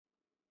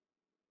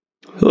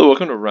Hello,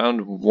 welcome to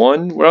round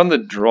one. We're on the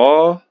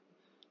draw.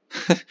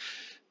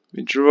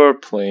 We drew our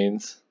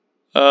planes.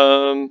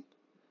 I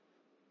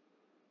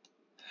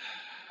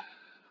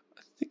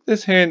think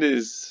this hand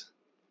is...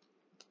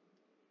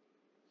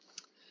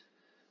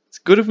 It's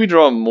good if we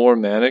draw more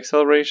mana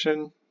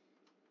acceleration.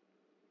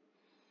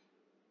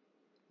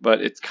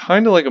 But it's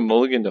kind of like a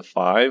mulligan to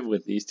 5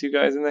 with these two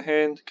guys in the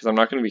hand, because I'm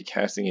not going to be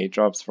casting 8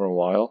 drops for a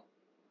while.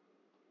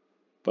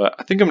 But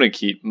I think I'm going to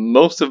keep.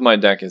 Most of my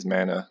deck is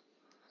mana.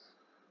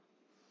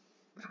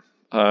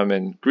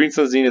 And Green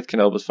Sun Zenith can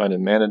help us find a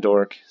mana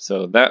dork,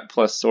 so that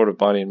plus Sword of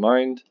Body and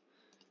Mind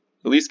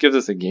at least gives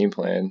us a game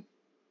plan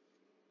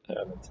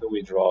until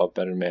we draw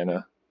better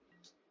mana.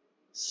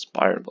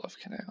 Spire Bluff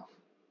Canal.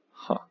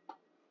 Huh.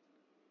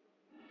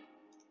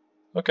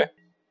 Okay,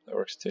 that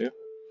works too.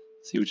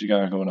 See what you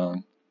got going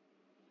on.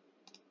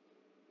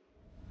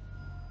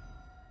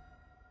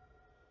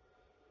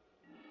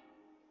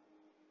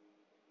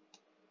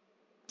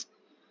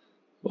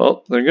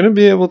 Well, they're going to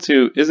be able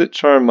to Izzet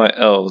Charm my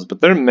elves,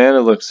 but their mana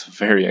looks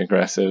very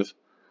aggressive.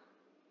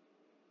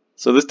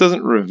 So this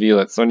doesn't reveal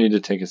it, so I need to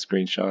take a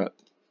screenshot.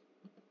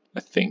 I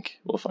think.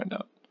 We'll find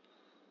out.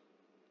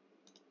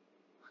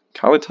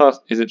 Kalitas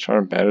Izzet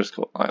Charm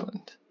Batterskull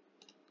Island.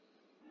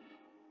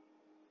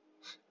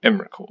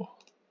 Emrakul.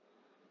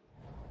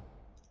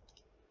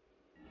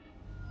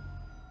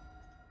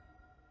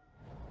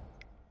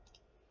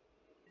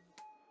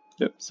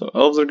 Yep, so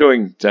elves are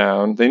going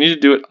down. They need to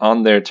do it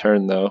on their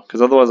turn though,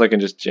 because otherwise I can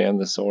just jam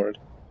the sword.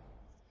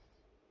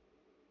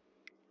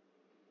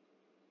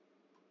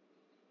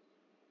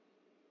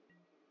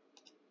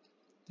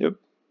 Yep.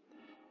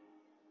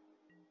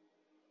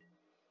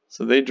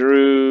 So they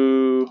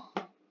drew...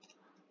 I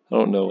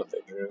don't know what they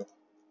drew.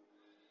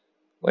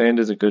 Land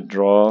is a good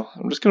draw.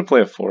 I'm just going to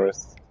play a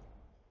forest.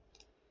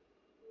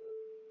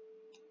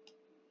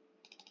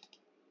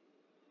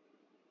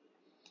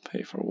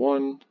 Pay for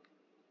 1.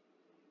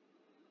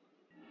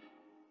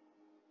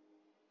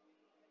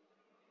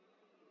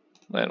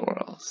 Land where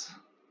else?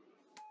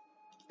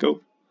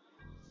 Go.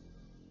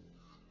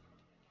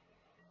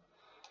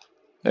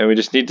 And we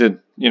just need to,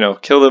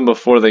 kill them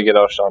before they get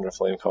off Chandra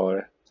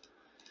Flamecaller.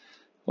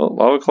 Well,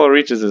 Lava Claw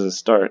Reaches is a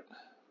start.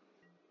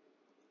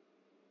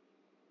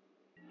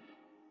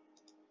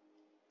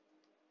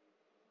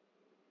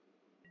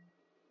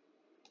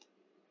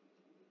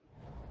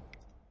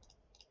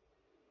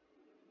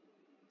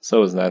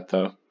 So is that,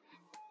 though.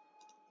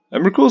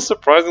 Emrakul's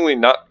surprisingly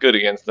not good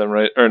against them,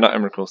 right? Or not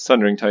Emrakul,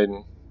 Sundering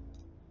Titan.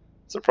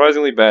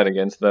 Surprisingly bad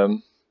against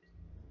them.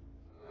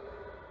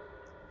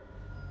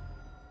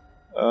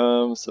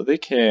 So they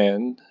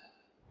can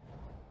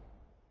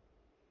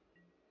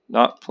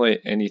not play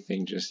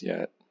anything just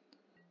yet.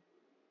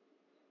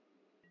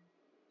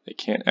 They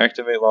can't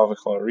activate Lava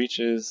Claw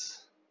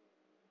Reaches.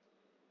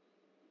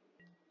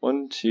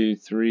 1, 2,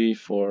 3,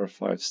 4,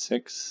 5,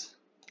 6.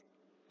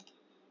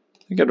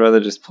 I think I'd rather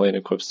just play an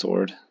Equipped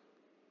Sword.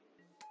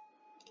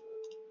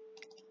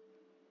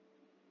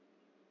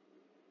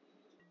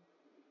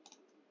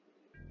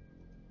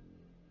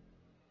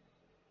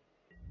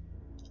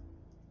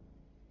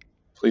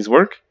 Please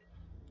work.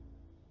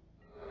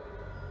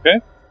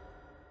 Okay.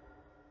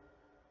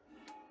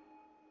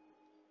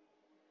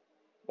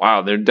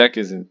 Wow, their deck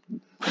isn't...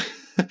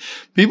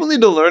 People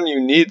need to learn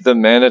you need the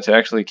mana to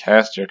actually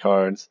cast your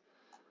cards.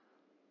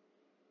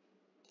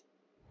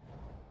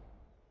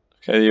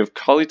 Okay, you have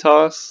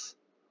Kalitas,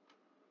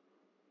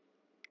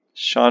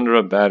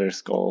 Chandra,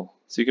 Batterskull.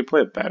 So you can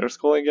play a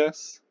Batterskull, I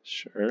guess?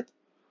 Sure.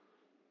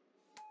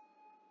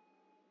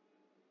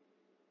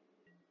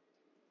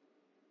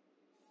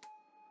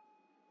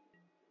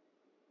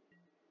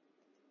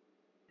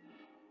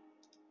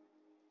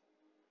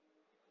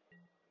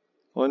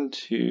 One,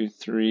 two,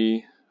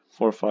 three,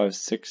 4, 5,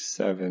 6,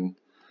 7.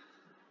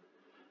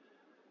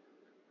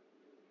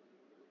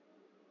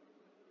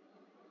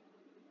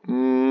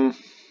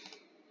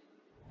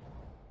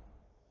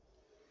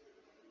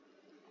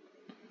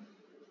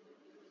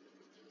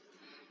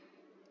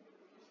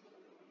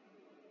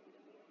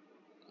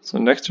 So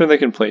next turn they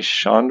can play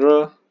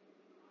Chandra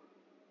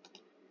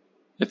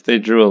if they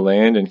drew a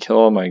land and kill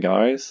all my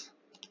guys.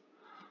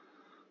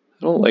 I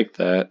don't like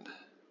that.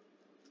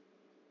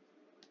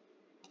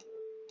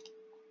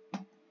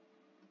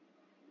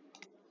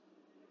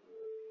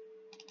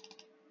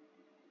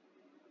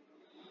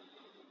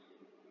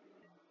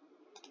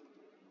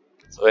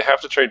 So they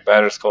have to trade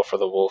Batterskull for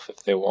the Wolf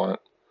if they want.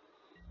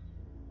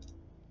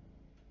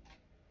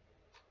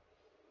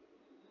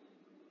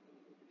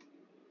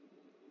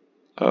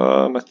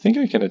 I think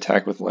I can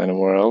attack with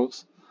Llanowar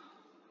Elves.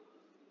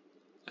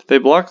 If they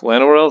block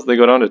Llanowar Elves, they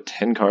go down to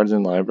 10 cards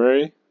in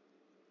library.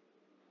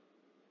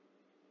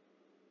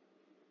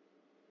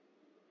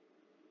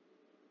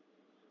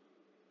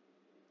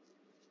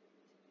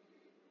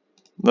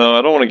 No,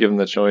 I don't want to give them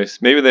the choice.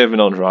 Maybe they have an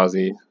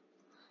Eldrazi,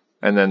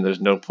 and then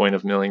there's no point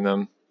of milling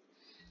them.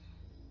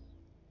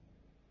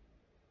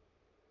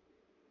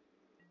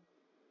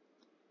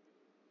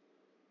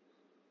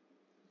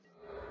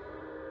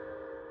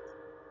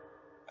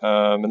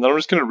 And then I'm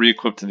just going to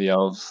re-equip to the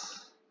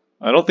Elves.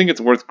 I don't think it's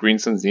worth Green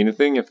Sun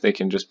Zenithing if they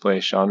can just play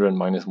Chandra and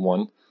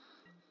 -1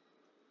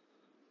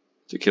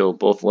 to kill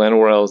both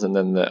Llanowar Elves and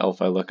then the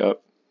elf I look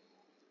up.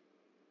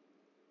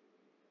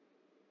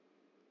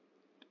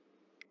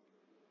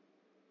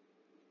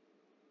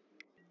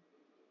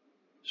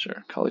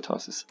 Sure,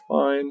 Kalitas is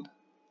fine.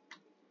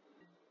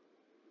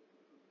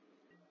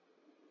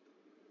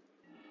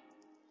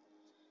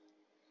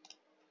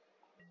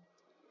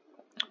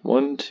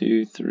 One,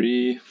 two,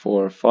 three,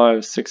 four,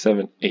 five, six,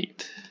 seven,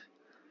 eight.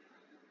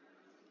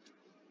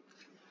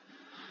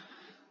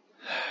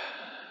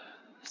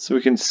 So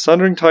we can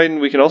Sundering Titan,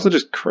 we can also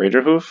just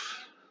Crater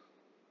Hoof.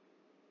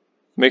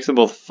 Makes them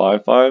both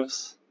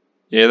 5/5s.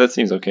 Yeah, that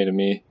seems okay to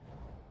me.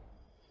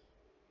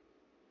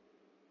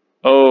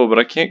 Oh, but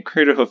I can't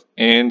Crater Hoof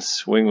and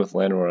swing with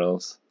Llanowar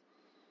Elves.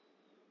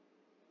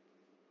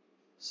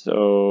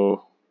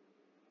 So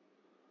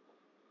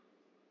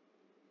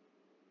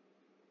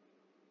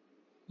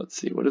let's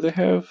see, what do they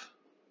have?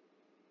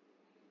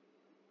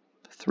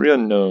 3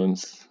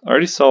 unknowns. I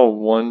already saw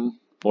 1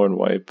 board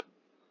wipe.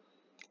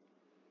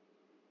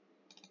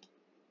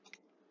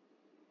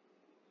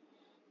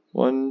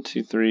 One,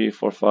 two, three,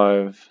 four,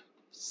 five,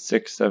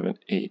 6, 7,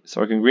 8.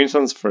 So I can Green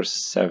Suns for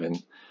 7.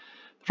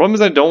 The problem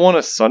is I don't want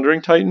a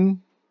Sundering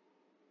Titan.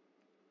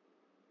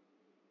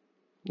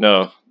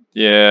 No.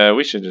 Yeah,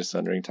 we should just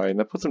Sundering Titan.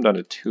 That puts him down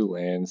to 2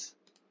 lands.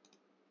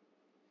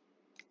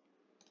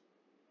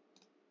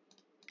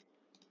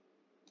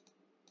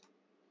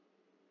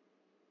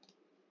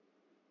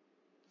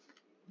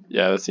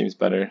 Yeah, that seems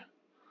better.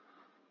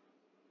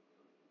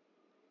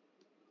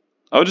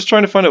 I was just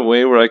trying to find a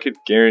way where I could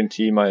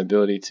guarantee my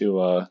ability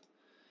to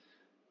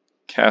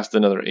cast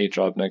another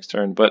 8-drop next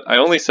turn, but I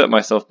only set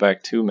myself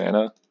back 2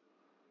 mana.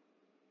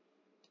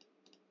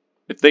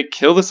 If they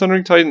kill the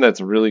Sundering Titan,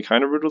 that's really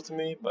kind of brutal to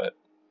me, but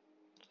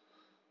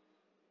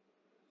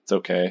it's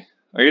okay.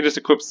 I can just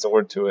equip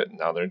Sword to it, and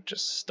now they're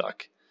just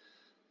stuck.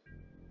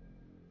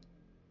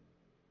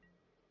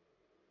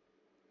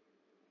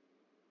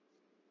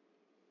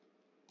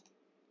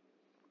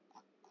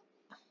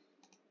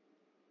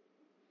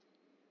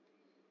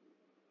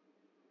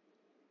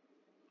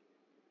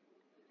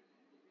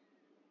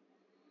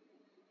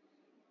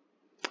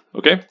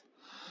 Okay.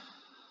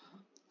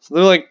 So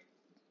they're like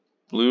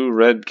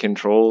blue-red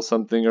control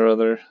something or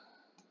other.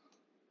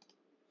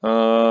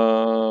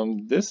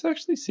 This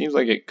actually seems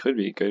like it could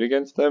be good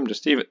against them.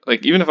 Just even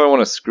if I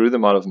want to screw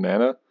them out of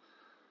mana.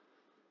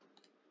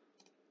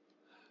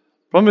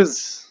 Problem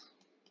is,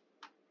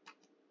 I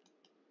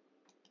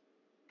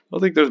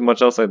don't think there's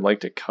much else I'd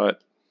like to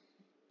cut.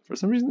 For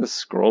some reason, the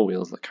scroll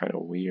wheels look kind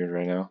of weird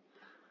right now.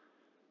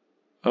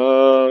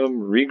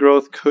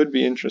 Regrowth could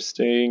be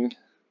interesting.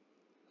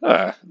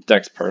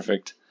 Deck's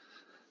perfect.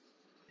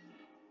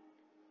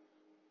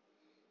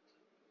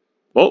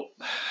 Well,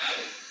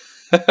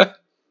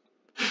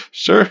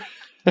 sure.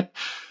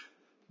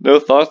 No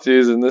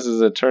Thoughtseize, and this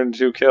is a turn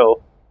 2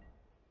 kill.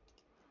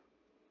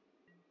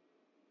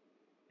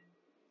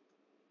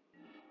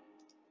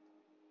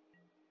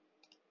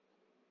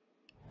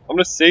 I'm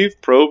gonna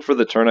save Probe for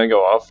the turn I go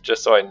off,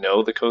 just so I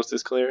know the coast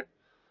is clear.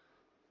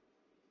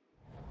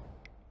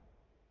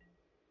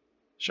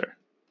 Sure.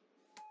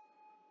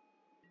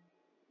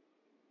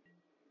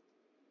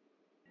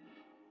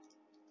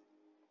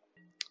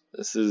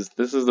 This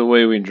is the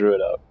way we drew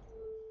it up.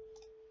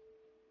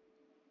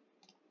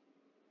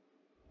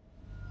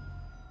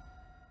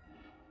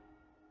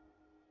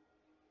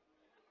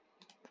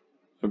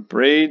 A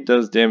braid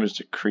does damage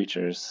to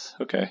creatures.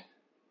 Okay.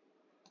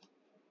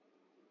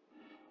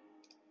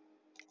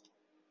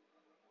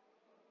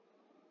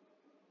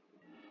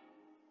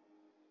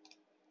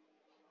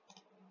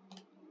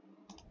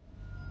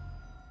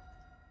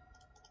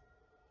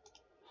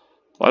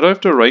 Why do I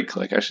have to right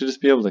click? I should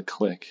just be able to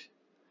click.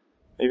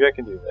 Maybe I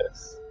can do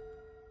this.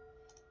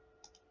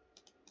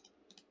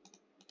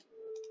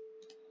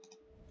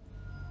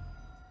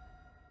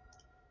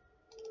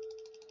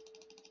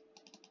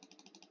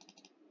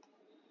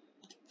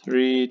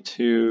 Three,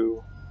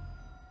 two,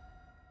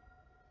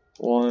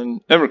 one.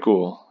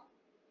 Emrakul.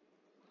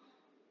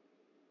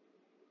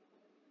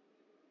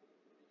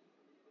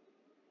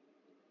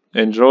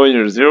 Enjoy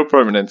your 0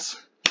 permanents.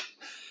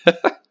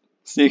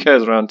 See you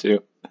guys round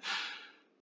 2.